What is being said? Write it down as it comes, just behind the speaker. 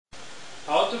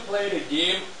How to play the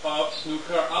game of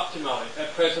snooker optimally. A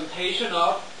presentation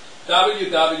of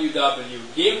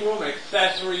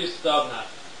www.GameRoomAccessories.net.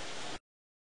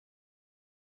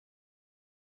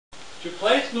 To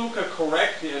play snooker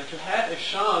correctly and to have a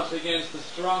chance against the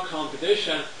strong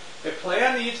competition, a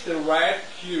player needs the right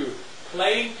cue,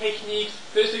 playing techniques,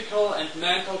 physical and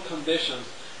mental conditions.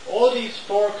 All these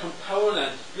four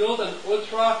components build an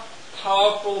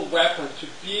ultra-powerful weapon to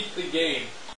beat the game.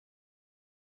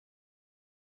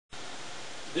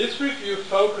 This review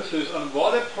focuses on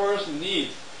what a person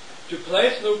needs to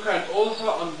play snooker and also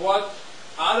on what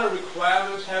other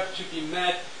requirements have to be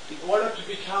met in order to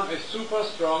become a super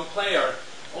strong player.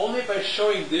 Only by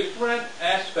showing different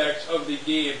aspects of the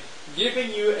game,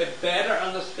 giving you a better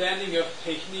understanding of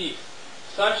techniques,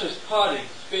 such as putting,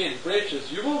 spin,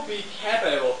 bridges, you will be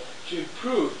capable to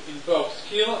improve in both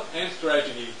skill and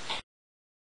strategy.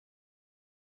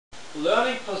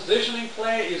 Learning positioning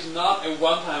play is not a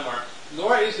one-timer,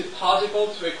 nor is it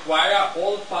possible to acquire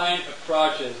all fine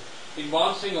approaches in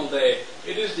one single day.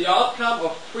 It is the outcome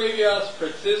of previous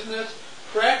practice,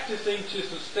 practicing to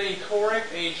sustain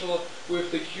correct angel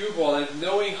with the cue ball and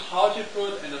knowing how to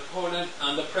put an opponent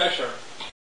under pressure.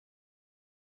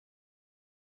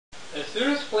 A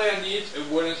serious player needs a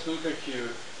wooden snooker cue,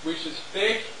 which is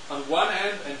thick on one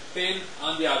end and thin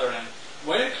on the other end.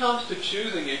 When it comes to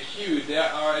choosing a cue,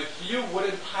 there are a few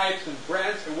wooden types and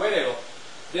brands available.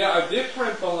 There are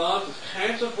different balances,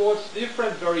 kinds of boards,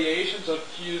 different variations of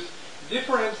cues,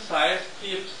 different size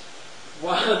tips,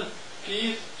 one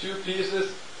piece, two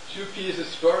pieces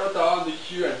further down the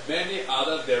cue, and many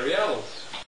other variables.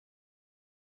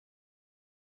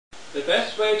 The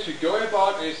best way to go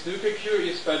about a snooker cue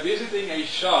is by visiting a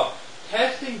shop,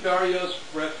 testing various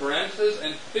references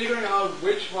and figuring out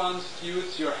which one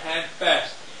suits your hand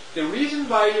best. The reason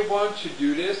why you want to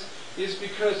do this is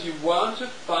because you want to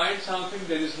find something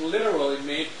that is literally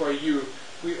made for you.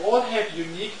 We all have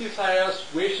unique desires,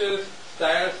 wishes,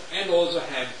 styles, and also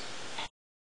hands.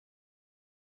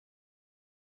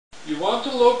 You want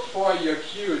to look for your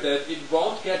cue that it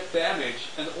won't get damaged,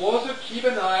 and also keep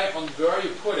an eye on where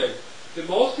you put it. The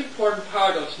most important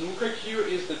part of snooker cue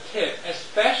is the tip,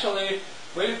 especially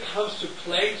when it comes to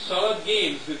playing solid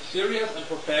games with serious and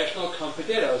professional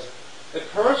competitors. A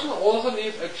person also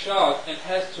needs a chalk and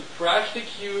has to brush the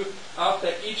cue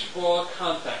after each ball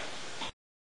contact.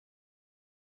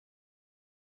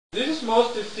 This is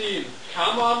mostly seen,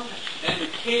 common, and the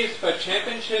case by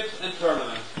championships and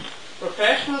tournaments.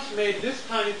 Professionals made this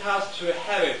tiny task to a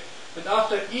habit, and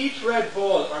after each red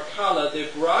ball or color they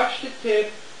brush the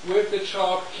tip with the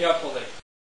chalk carefully.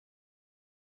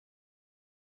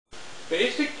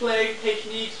 Basic playing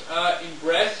techniques are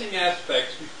embracing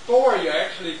aspects before you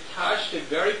actually touch the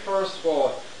very first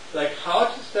ball, like how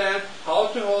to stand, how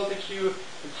to hold the cue,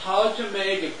 and how to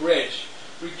make a bridge.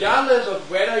 Regardless of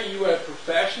whether you are a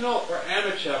professional or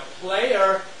amateur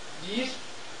player, these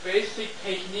basic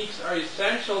techniques are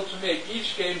essential to make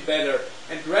each game better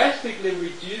and drastically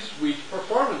reduce weak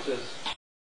performances.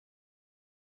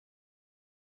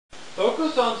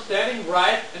 Focus on standing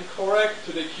right and correct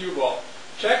to the cue ball.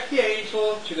 Check the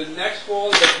angel to the next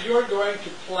ball that you are going to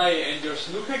play, and your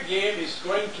snooker game is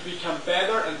going to become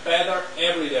better and better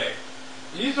every day.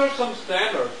 These are some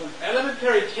standard and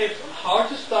elementary tips on how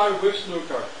to start with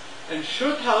snooker and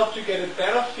should help to get a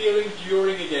better feeling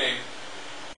during a game.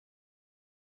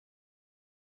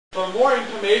 For more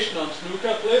information on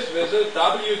snooker, please visit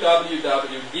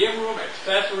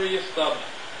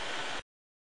www.GameRoomAccessories.net.